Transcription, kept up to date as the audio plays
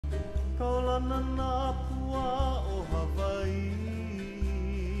I'm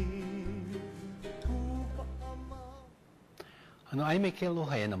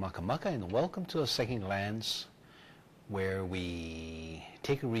Hawaiian Makamaka, and welcome to a Second Glance, where we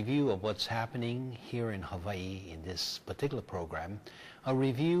take a review of what's happening here in Hawaii in this particular program, a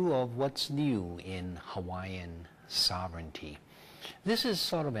review of what's new in Hawaiian sovereignty. This is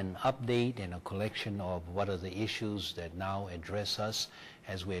sort of an update and a collection of what are the issues that now address us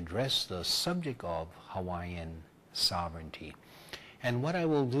as we address the subject of Hawaiian sovereignty. And what I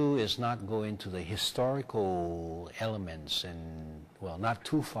will do is not go into the historical elements and, well, not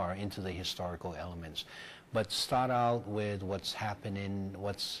too far into the historical elements, but start out with what's happening,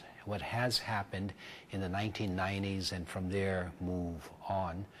 what has happened in the 1990s, and from there move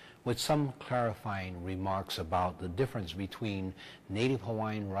on with some clarifying remarks about the difference between Native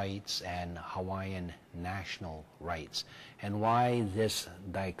Hawaiian rights and Hawaiian national rights, and why this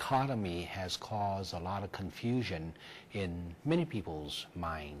dichotomy has caused a lot of confusion in many people's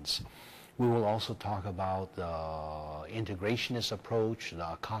minds. We will also talk about the integrationist approach, the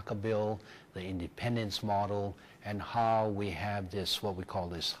Akaka Bill, the independence model, and how we have this, what we call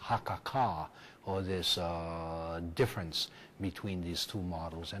this hakaka, or this difference between these two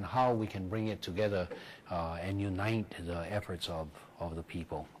models, and how we can bring it together and unite the efforts of the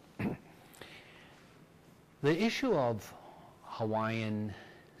people. The issue of Hawaiian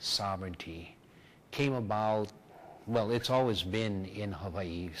sovereignty came about, well, it's always been in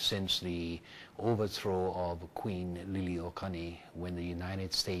Hawaii since the overthrow of Queen Liliuokalani, when the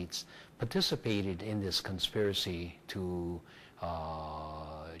United States participated in this conspiracy to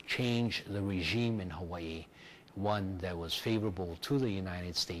change the regime in Hawaii, one that was favorable to the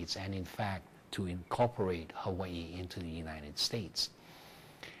United States, and in fact to incorporate Hawaii into the United States.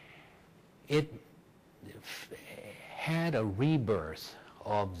 It had a rebirth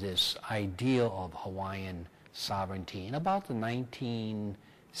of this idea of Hawaiian sovereignty in about the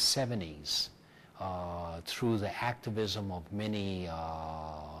 1970s through the activism of many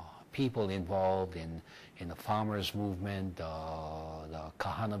people involved in the farmers movement, the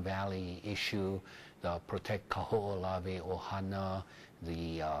Kahana Valley issue, the Protect Kaho'olawe Ohana,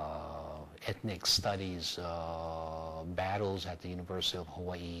 the ethnic studies battles at the University of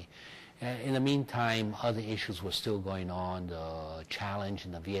Hawaii. In the meantime, other issues were still going on, the challenge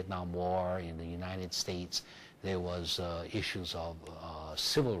in the Vietnam War in the United States. There was issues of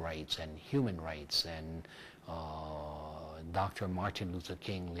civil rights and human rights, and Dr. Martin Luther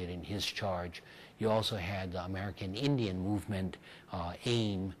King leading his charge. You also had the American Indian movement,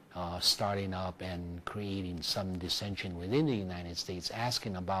 AIM, starting up and creating some dissension within the United States,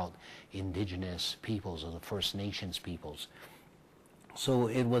 asking about indigenous peoples or the First Nations peoples. So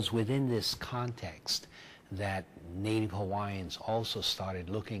it was within this context that Native Hawaiians also started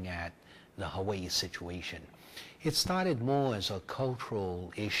looking at the Hawaii situation. It started more as a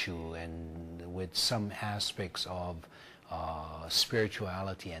cultural issue and with some aspects of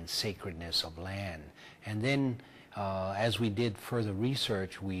spirituality and sacredness of land. And then as we did further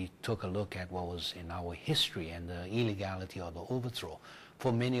research, we took a look at what was in our history and the illegality of the overthrow.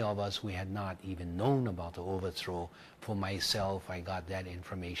 For many of us, we had not even known about the overthrow. For myself, I got that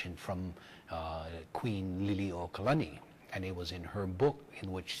information from Queen Liliuokalani, and it was in her book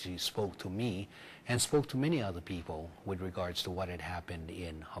in which she spoke to me and spoke to many other people with regards to what had happened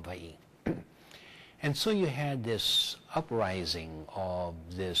in Hawaii. And so you had this uprising of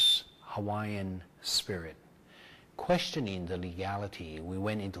this Hawaiian spirit, questioning the legality. We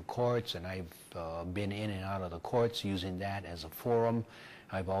went into courts, and I've been in and out of the courts using that as a forum.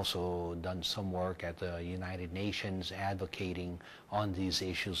 I've also done some work at the United Nations advocating on these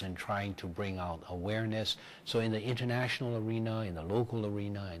issues and trying to bring out awareness. So in the international arena, in the local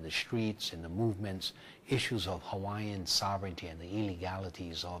arena, in the streets, in the movements, issues of Hawaiian sovereignty and the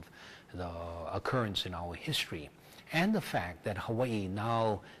illegalities of the occurrence in our history, and the fact that Hawaii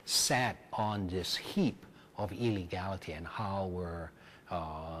now sat on this heap of illegality, and how were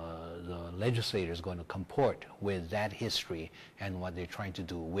the legislators going to comport with that history and what they're trying to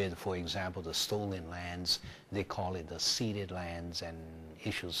do with, for example, the stolen lands. They call it the ceded lands, and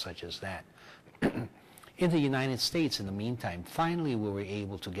issues such as that. In the United States, in the meantime, finally we were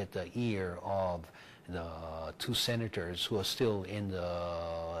able to get the ear of the two senators who are still in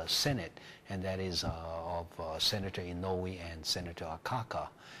the Senate, and that is of Senator Inouye and Senator Akaka.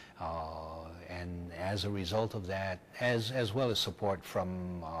 And as a result of that, as well as support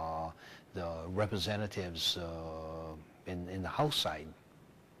from the representatives in the House side,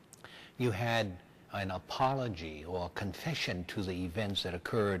 you had an apology or a confession to the events that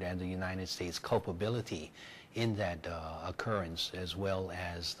occurred and the United States culpability in that occurrence, as well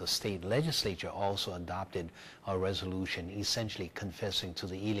as the state legislature also adopted a resolution essentially confessing to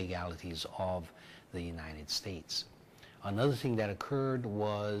the illegalities of the United States. Another thing that occurred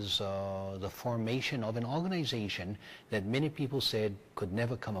was the formation of an organization that many people said could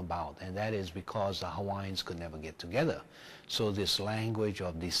never come about, and that is because the Hawaiians could never get together. So this language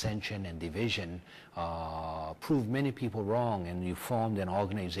of dissension and division proved many people wrong, and you formed an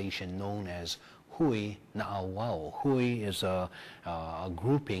organization known as Hui Na'auao. Hui is a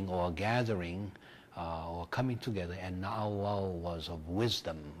grouping or a gathering or coming together, and Na'auao was of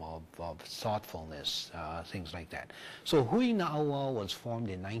wisdom, of thoughtfulness, things like that. So Hui Na'auao was formed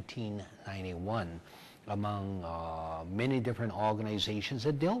in 1991 among many different organizations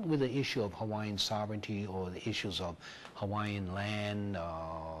that dealt with the issue of Hawaiian sovereignty or the issues of Hawaiian land,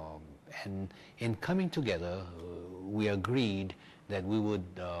 and in coming together we agreed that we would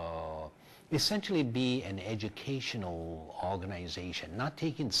essentially be an educational organization, not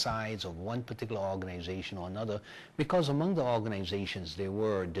taking sides of one particular organization or another, because among the organizations there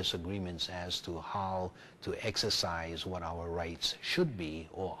were disagreements as to how to exercise what our rights should be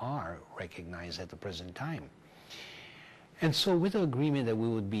or are recognized at the present time. And so with the agreement that we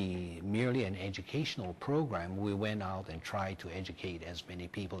would be merely an educational program, we went out and tried to educate as many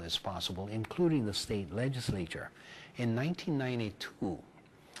people as possible, including the state legislature. In 1992,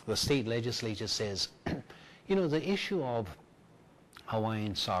 the state legislature says, you know, the issue of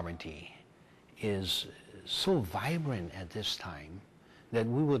Hawaiian sovereignty is so vibrant at this time that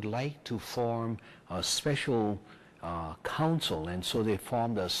we would like to form a special council, and so they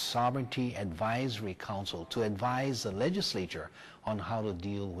formed a Sovereignty Advisory Council to advise the legislature on how to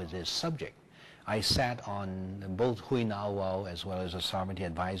deal with this subject. I sat on both Hui Na'auao as well as the Sovereignty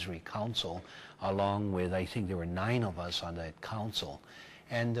Advisory Council, along with, I think there were 9 of us on that council.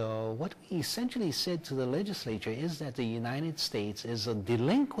 And what we essentially said to the legislature is that the United States is a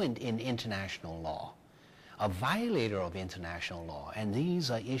delinquent in international law, a violator of international law, and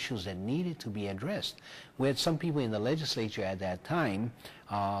these are issues that needed to be addressed. We had some people in the legislature at that time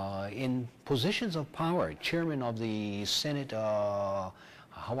in positions of power, chairman of the Senate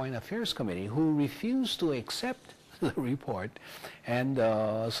Hawaiian Affairs Committee, who refused to accept the report, and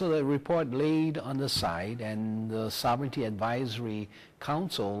so the report laid on the side, and the Sovereignty Advisory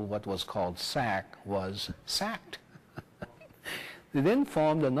Council, what was called SAC, was sacked. They then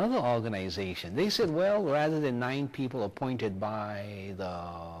formed another organization. They said, well, rather than 9 people appointed by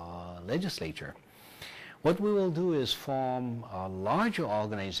the legislature, what we will do is form a larger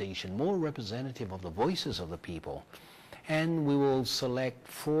organization, more representative of the voices of the people, and we will select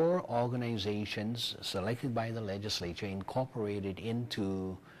 4 organizations selected by the legislature, incorporated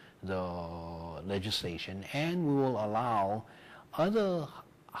into the legislation, and we will allow other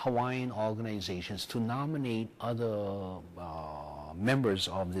Hawaiian organizations to nominate other members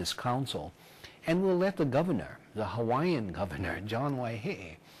of this council, and we'll let the governor, the Hawaiian governor, John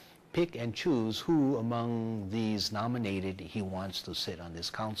Waihee, pick and choose who among these nominated he wants to sit on this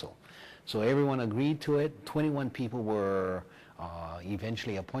council. So everyone agreed to it. 21 people were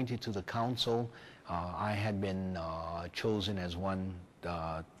eventually appointed to the council. I had been chosen as one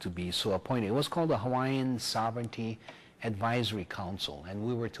to be so appointed. It was called the Hawaiian Sovereignty Advisory Council, and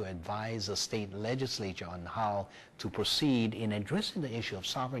we were to advise the state legislature on how to proceed in addressing the issue of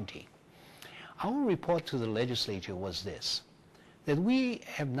sovereignty. Our report to the legislature was this: that we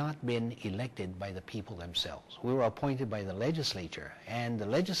have not been elected by the people themselves. We were appointed by the legislature, and the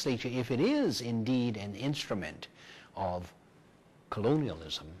legislature, if it is indeed an instrument of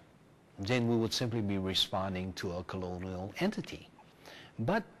colonialism, then we would simply be responding to a colonial entity.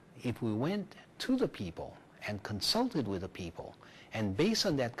 But if we went to the people and consulted with the people, and based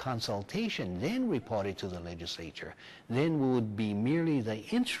on that consultation then reported to the legislature, then we would be merely the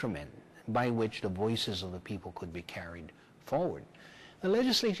instrument by which the voices of the people could be carried forward. The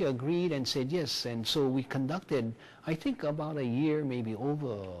legislature agreed and said yes, and so we conducted, I think about a year, maybe over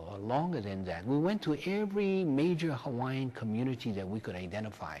or longer than that. We went to every major Hawaiian community that we could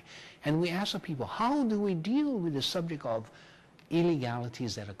identify, and we asked the people, how do we deal with the subject of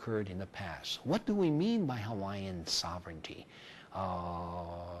illegalities that occurred in the past? What do we mean by Hawaiian sovereignty?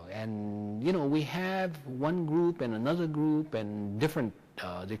 And you know, we have one group and another group and different,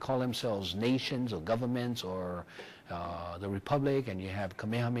 they call themselves nations or governments or the Republic, and you have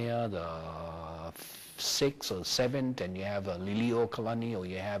Kamehameha, the 6th or 7th, and you have a Lilio Kalani, or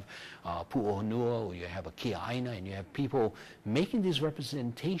you have Pu'uhonua, or you have a Kia'aina, and you have people making these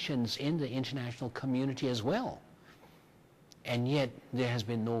representations in the international community as well. And yet there has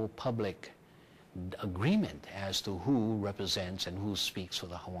been no public agreement as to who represents and who speaks for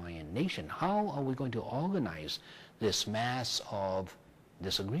the Hawaiian nation. How are we going to organize this mass of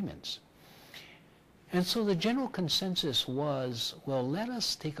disagreements? And so the general consensus was, well, let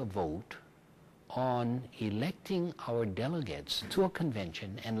us take a vote on electing our delegates to a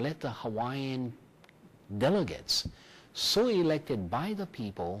convention and let the Hawaiian delegates, so elected by the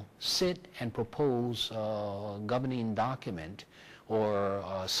people, sit and propose a governing document or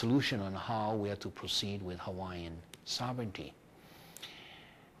a solution on how we are to proceed with Hawaiian sovereignty.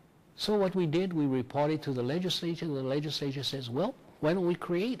 So what we did, we reported to the legislature. The legislature says, well, why don't we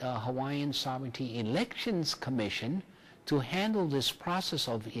create a Hawaiian Sovereignty Elections Commission to handle this process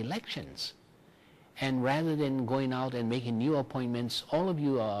of elections? And rather than going out and making new appointments, all of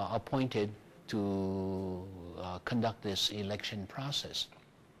you are appointed to conduct this election process.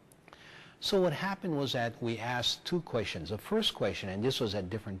 So what happened was that we asked two questions. The first question, and this was at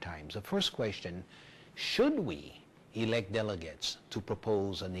different times, the first question, should we elect delegates to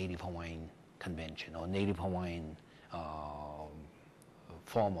propose a Native Hawaiian convention or Native Hawaiian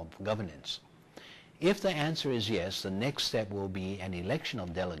form of governance? If the answer is yes, the next step will be an election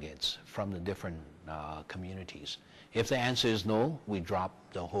of delegates from the different communities. If the answer is no, we drop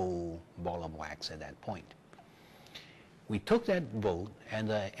the whole ball of wax at that point. We took that vote, and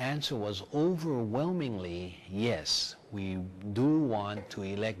the answer was overwhelmingly yes. We do want to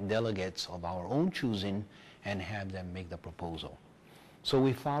elect delegates of our own choosing and have them make the proposal. So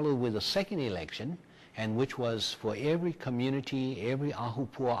we followed with a second election, and which was for every community, every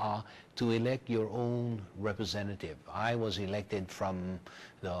ahupua'a, to elect your own representative. I was elected from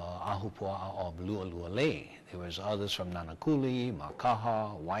the ahupua'a of Lualualei. There was others from Nanakuli,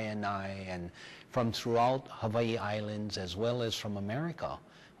 Makaha, Waianae, and from throughout Hawaii Islands as well as from America.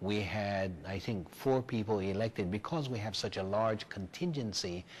 We had, I think, 4 people elected because we have such a large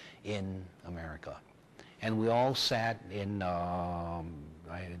contingency in America. And we all sat in,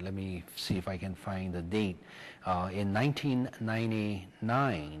 let me see if I can find the date. In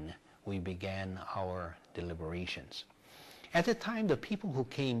 1999, we began our deliberations. At the time, the people who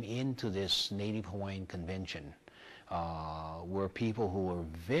came into this Native Hawaiian Convention were people who were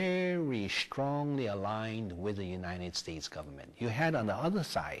very strongly aligned with the United States government. You had on the other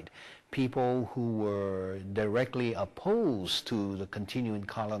side people who were directly opposed to the continuing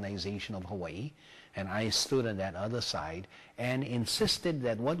colonization of Hawaii, and I stood on that other side and insisted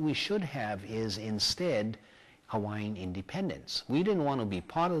that what we should have is instead Hawaiian independence. We didn't want to be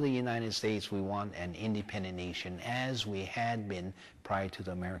part of the United States. We want an independent nation as we had been prior to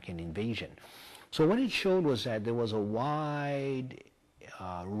the American invasion. So what it showed was that there was a wide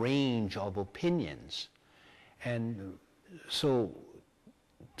range of opinions. And so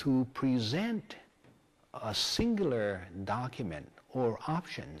to present a singular document or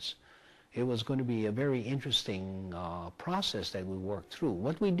options, it was going to be a very interesting process that we worked through.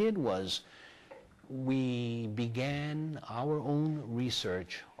 What we did was we began our own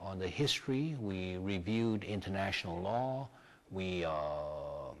research on the history. We reviewed international law. We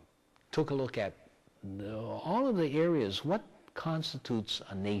took a look at all of the areas. What constitutes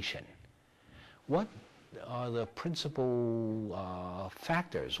a nation? What are the principal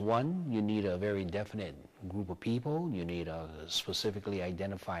factors? One, you need a very definite group of people. You need a specifically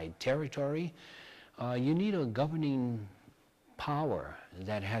identified territory. You need a governing power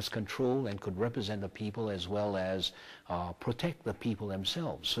that has control and could represent the people as well as protect the people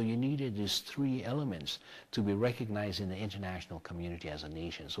themselves. So you needed these 3 elements to be recognized in the international community as a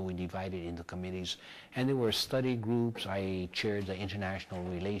nation. So we divided into committees, and there were study groups. I chaired the international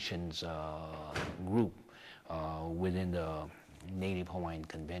relations group within the Native Hawaiian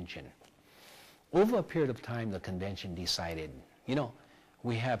Convention. Over a period of time, the convention decided, you know,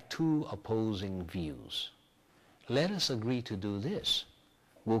 we have 2 opposing views. Let us agree to do this.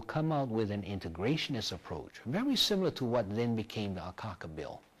 We'll come out with an integrationist approach, very similar to what then became the Akaka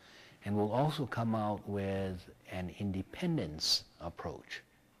Bill. And we'll also come out with an independence approach.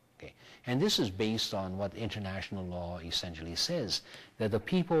 Okay. And this is based on what international law essentially says, that the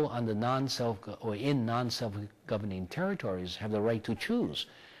people under in non-self-governing territories have the right to choose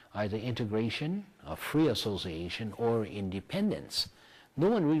either integration, a free association, or independence. No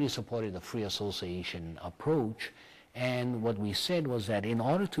one really supported the free association approach, and what we said was that in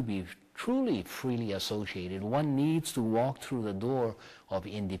order to be truly freely associated, one needs to walk through the door of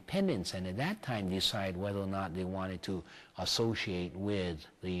independence and at that time decide whether or not they wanted to associate with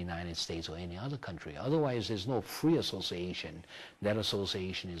the United States or any other country. Otherwise, there's no free association. That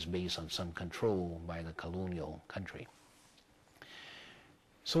association is based on some control by the colonial country.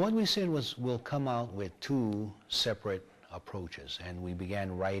 So what we said was we'll come out with 2 separate approaches, and we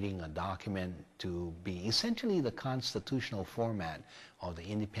began writing a document to be essentially the constitutional format of the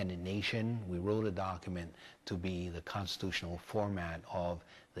independent nation. We wrote a document to be the constitutional format of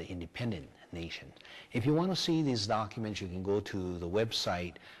the independent nation. If you want to see these documents, you can go to the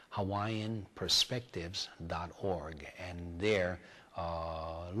website hawaiianperspectives.org, and there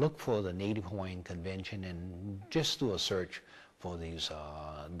look for the Native Hawaiian Convention and just do a search for these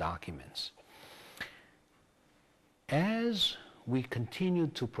documents. As we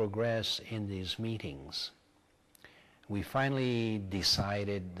continued to progress in these meetings, we finally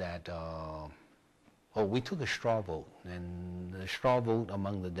decided that, we took a straw vote, and the straw vote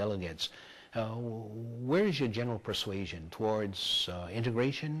among the delegates, where is your general persuasion towards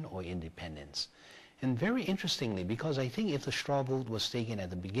integration or independence? And very interestingly, because I think if the straw vote was taken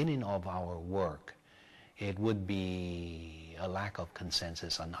at the beginning of our work, it would be a lack of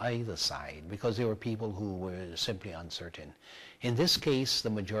consensus on either side, because there were people who were simply uncertain. In this case, the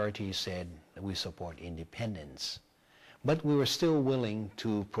majority said that we support independence, but we were still willing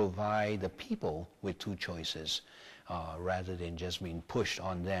to provide the people with two choices rather than just being pushed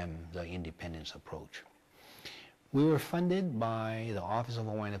on them the independence approach. We were funded by the Office of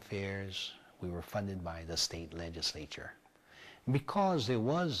Hawaiian Affairs. We were funded by the state legislature, because there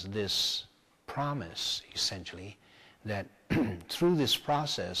was this promise, essentially, that through this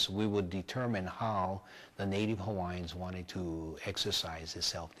process we would determine how the Native Hawaiians wanted to exercise their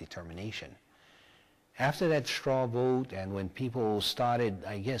self-determination. After that straw vote, and when people started,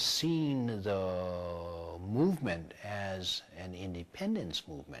 I guess, seeing the movement as an independence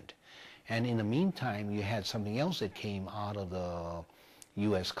movement, and in the meantime you had something else that came out of the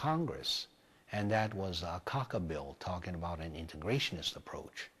U.S. Congress, and that was a Poka bill talking about an integrationist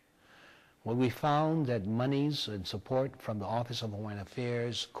approach. Well, we found that monies and support from the Office of Hawaiian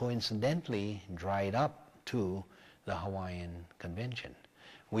Affairs coincidentally dried up to the Hawaiian Convention.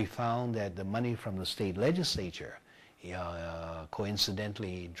 We found that the money from the state legislature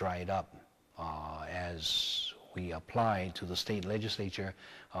coincidentally dried up as we applied to the state legislature.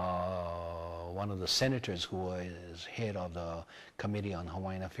 One of the senators who was head of the Committee on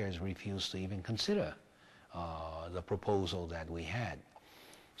Hawaiian Affairs refused to even consider the proposal that we had.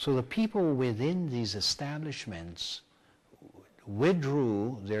 So the people within these establishments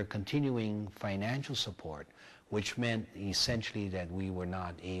withdrew their continuing financial support, which meant essentially that we were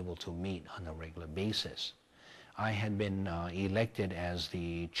not able to meet on a regular basis. I had been elected as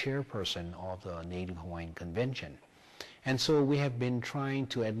the chairperson of the Native Hawaiian Convention. And so we have been trying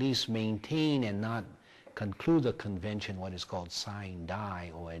to at least maintain and not conclude the convention, what is called sign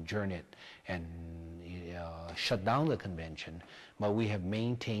die, or adjourn it and shut down the convention, but we have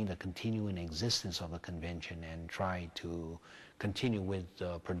maintained the continuing existence of the convention and tried to continue with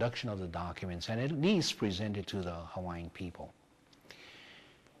the production of the documents and at least present it to the Hawaiian people.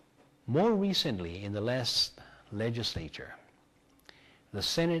 More recently, in the last legislature, the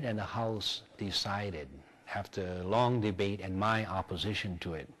Senate and the House decided, after long debate and my opposition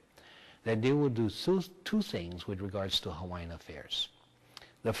to it, that they would do two things with regards to Hawaiian affairs.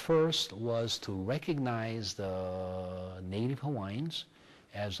 The first was to recognize the Native Hawaiians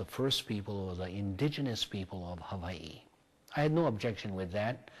as the first people, or the indigenous people of Hawaii. I had no objection with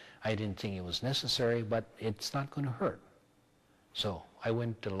that. I didn't think it was necessary, but it's not going to hurt. So I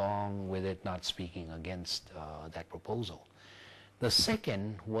went along with it, not speaking against that proposal. The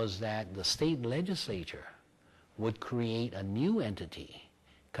second was that the state legislature would create a new entity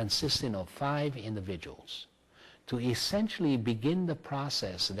consisting of 5 individuals to essentially begin the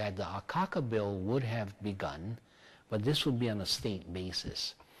process that the Poka bill would have begun, but this would be on a state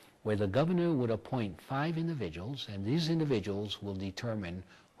basis, where the governor would appoint 5 individuals, and these individuals will determine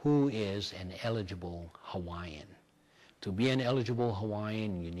who is an eligible Hawaiian. To be an eligible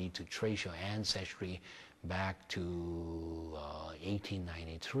Hawaiian, you need to trace your ancestry back to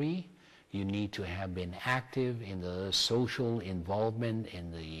 1893. You need to have been active in the social involvement,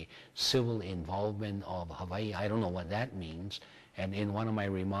 in the civil involvement of Hawaii. I don't know what that means. And in one of my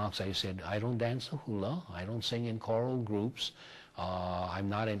remarks, I said, I don't dance the hula. I don't sing in choral groups. I'm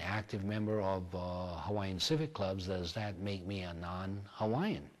not an active member of Hawaiian civic clubs. Does that make me a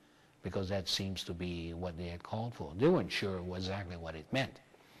non-Hawaiian? Because that seems to be what they had called for. They weren't sure exactly what it meant.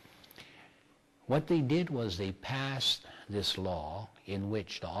 What they did was they passed this law in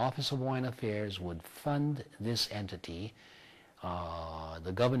which the Office of Hawaiian Affairs would fund this entity.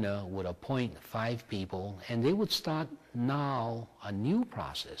 The governor would appoint 5 people, and they would start now a new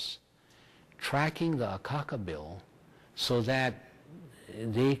process, tracking the Poka bill so that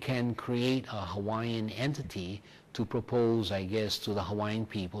they can create a Hawaiian entity to propose, I guess, to the Hawaiian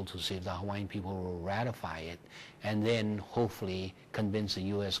people to see if the Hawaiian people will ratify it, and then hopefully convince the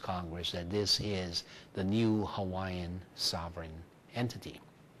U.S. Congress that this is the new Hawaiian sovereign entity.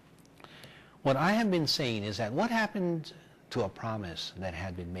 What I have been saying is that what happened to a promise that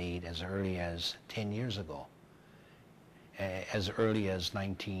had been made as early as 10 years ago, as early as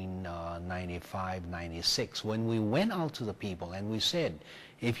 1995, 96, when we went out to the people and we said,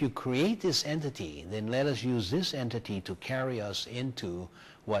 if you create this entity, then let us use this entity to carry us into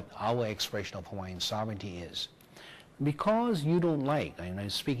what our expression of Hawaiian sovereignty is. Because you don't like, and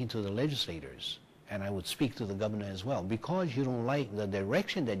I'm speaking to the legislators, and I would speak to the governor as well, because you don't like the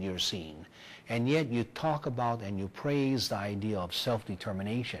direction that you're seeing, and yet you talk about and you praise the idea of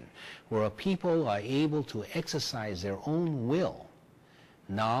self-determination, where a people are able to exercise their own will.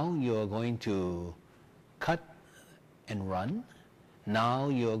 Now you're going to cut and run. Now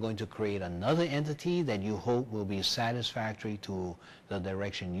you're going to create another entity that you hope will be satisfactory to the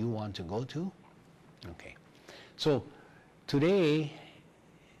direction you want to go to. Okay. So today,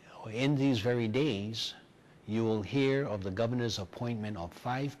 in these very days, you will hear of the governor's appointment of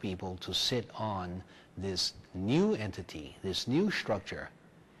 5 people to sit on this new entity, this new structure,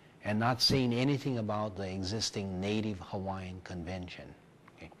 and not saying anything about the existing Native Hawaiian Convention.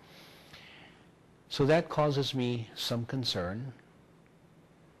 Okay. So that causes me some concern,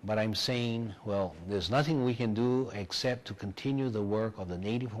 but I'm saying, well, there's nothing we can do except to continue the work of the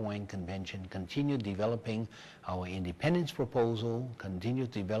Native Hawaiian Convention, continue developing our independence proposal, continue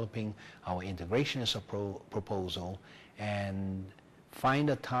developing our integrationist proposal, and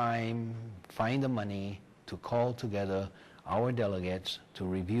find a time, find the money to call together our delegates to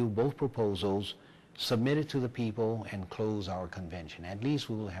review both proposals, submit it to the people, and close our convention. At least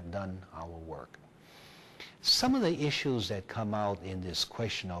we will have done our work. Some of the issues that come out in this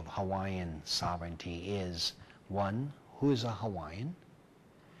question of Hawaiian sovereignty is, 1, who is a Hawaiian?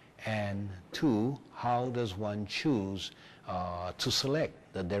 And 2, how does one choose to select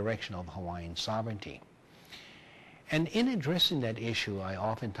the direction of Hawaiian sovereignty? And in addressing that issue, I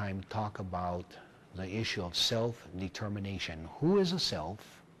oftentimes talk about the issue of self-determination. Who is a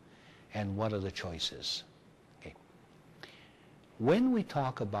self, and what are the choices? Okay. When we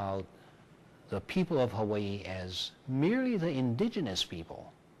talk about the people of Hawaii as merely the indigenous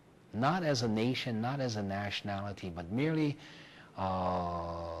people, not as a nation, not as a nationality, but merely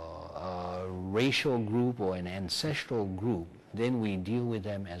a racial group or an ancestral group, then we deal with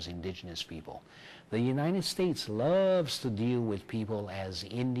them as indigenous people. The United States loves to deal with people as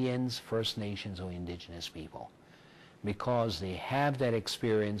Indians, First Nations, or indigenous people, because they have that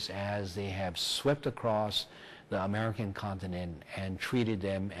experience as they have swept across the American continent and treated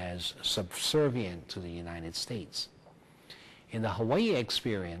them as subservient to the United States. In the Hawaii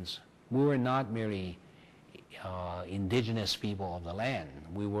experience, we were not merely indigenous people of the land.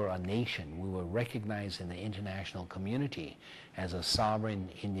 We were a nation. We were recognized in the international community as a sovereign,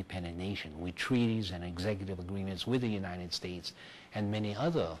 independent nation with treaties and executive agreements with the United States and many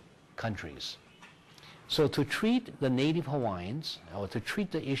other countries. So to treat the Native Hawaiians, or to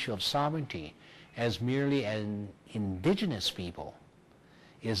treat the issue of sovereignty as merely an indigenous people,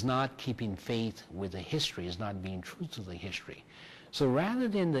 is not keeping faith with the history, is not being true to the history. So rather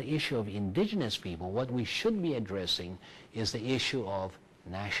than the issue of indigenous people, what we should be addressing is the issue of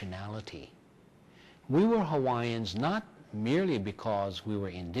nationality. We were Hawaiians not merely because we were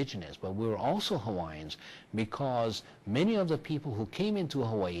indigenous, but we were also Hawaiians because many of the people who came into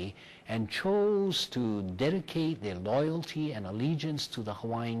Hawaii and chose to dedicate their loyalty and allegiance to the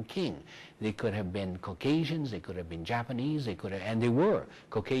Hawaiian king. They could have been Caucasians, they could have been Japanese, they could have, and they were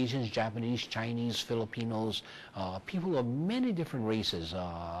Caucasians, Japanese, Chinese, Filipinos, people of many different races,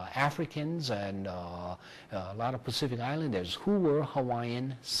 Africans, and a lot of Pacific Islanders who were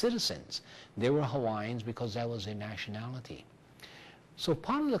Hawaiian citizens. They were Hawaiians because that was their nationality. So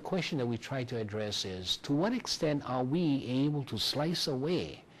part of the question that we try to address is, to what extent are we able to slice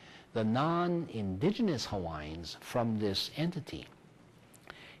away the non-indigenous Hawaiians from this entity?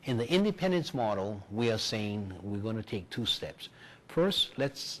 In the independence model, we are saying we're going to take 2 steps. First,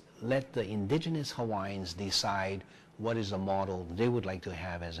 let's let the indigenous Hawaiians decide what is the model they would like to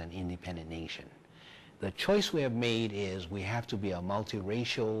have as an independent nation. The choice we have made is we have to be a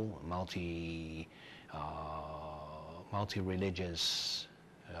multiracial, multi-religious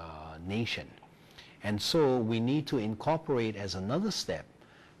nation. And so we need to incorporate as another step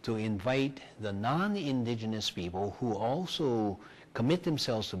to invite the non-indigenous people who also commit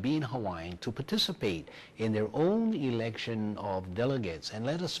themselves to being Hawaiian to participate in their own election of delegates, and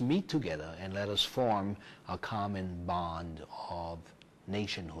let us meet together and let us form a common bond of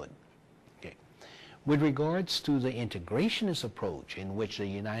nationhood. Okay. With regards to the integrationist approach in which the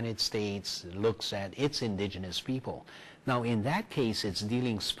United States looks at its indigenous people, now in that case it's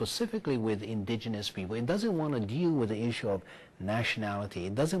dealing specifically with indigenous people. It doesn't want to deal with the issue of nationality.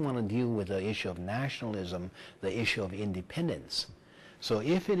 It doesn't want to deal with the issue of nationalism, the issue of independence. So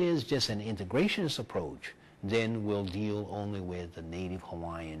if it is just an integrationist approach, then we'll deal only with the native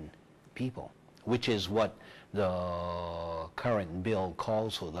Hawaiian people, which is what the current bill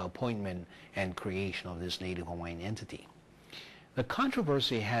calls for, the appointment and creation of this native Hawaiian entity. The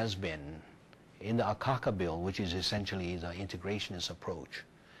controversy has been in the Akaka bill, which is essentially the integrationist approach.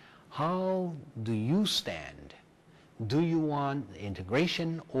 How do you stand? Do you want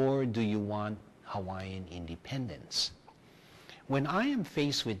integration or do you want Hawaiian independence? When I am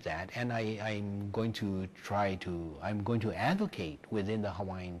faced with that, and I'm going to advocate within the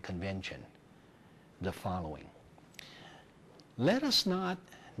Hawaiian Convention the following. Let us not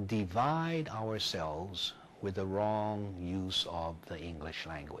divide ourselves with the wrong use of the English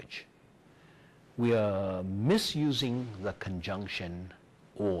language. We are misusing the conjunction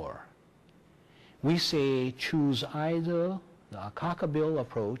or. We say choose either the Akaka Bill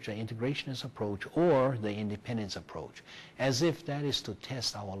approach, the integrationist approach, or the independence approach, as if that is to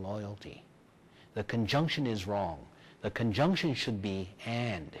test our loyalty. The conjunction is wrong. The conjunction should be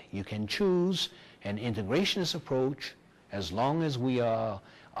and. You can choose an integrationist approach as long as we are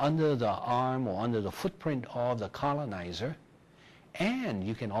under the arm or under the footprint of the colonizer, and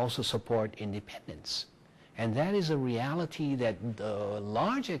you can also support independence. And that is a reality that to a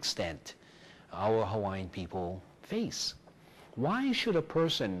large extent our Hawaiian people face. Why should a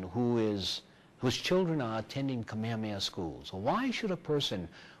person whose children are attending Kamehameha schools, or why should a person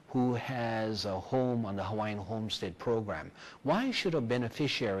who has a home on the Hawaiian Homestead Program, why should a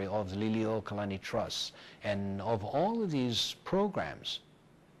beneficiary of the Lili'o Kalani Trust and of all of these programs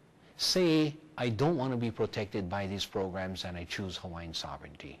say, I don't want to be protected by these programs and I choose Hawaiian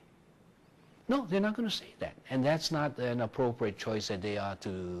sovereignty? No, they're not going to say that. And that's not an appropriate choice that they are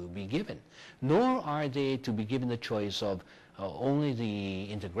to be given. Nor are they to be given the choice of only the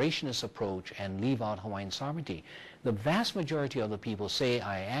integrationist approach and leave out Hawaiian sovereignty. The vast majority of the people say,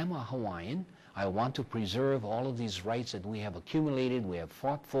 I am a Hawaiian. I want to preserve all of these rights that we have accumulated, we have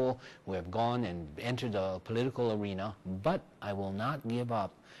fought for, we have gone and entered the political arena, but I will not give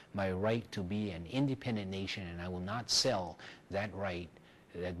up my right to be an independent nation, and I will not sell that right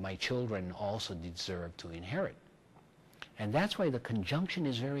that my children also deserve to inherit. And that's why the conjunction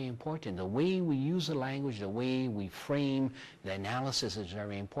is very important. The way we use the language, the way we frame the analysis is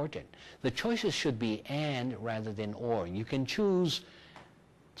very important. The choices should be and rather than or. You can choose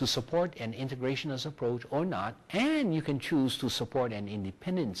to support an integrationist approach or not, and you can choose to support an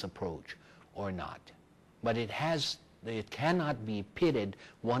independence approach or not. But it cannot be pitted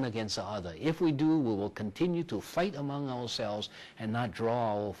one against the other. If we do, we will continue to fight among ourselves and not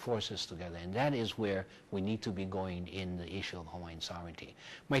draw our forces together. And that is where we need to be going in the issue of Hawaiian sovereignty.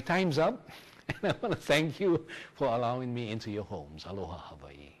 My time's up, and I want to thank you for allowing me into your homes. Aloha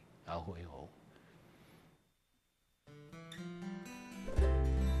Hawaii. Ahui ho.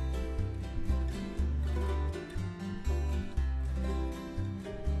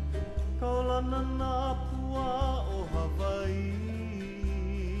 Kaulana nā pua o Hawaii,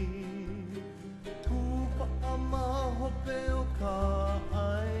 Kupa'a mahope o ka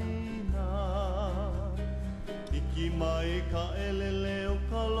aina, Iki mai ka elele o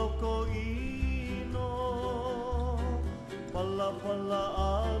ka loko ino, Pala pala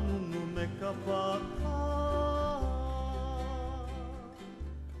anunu me ka paka.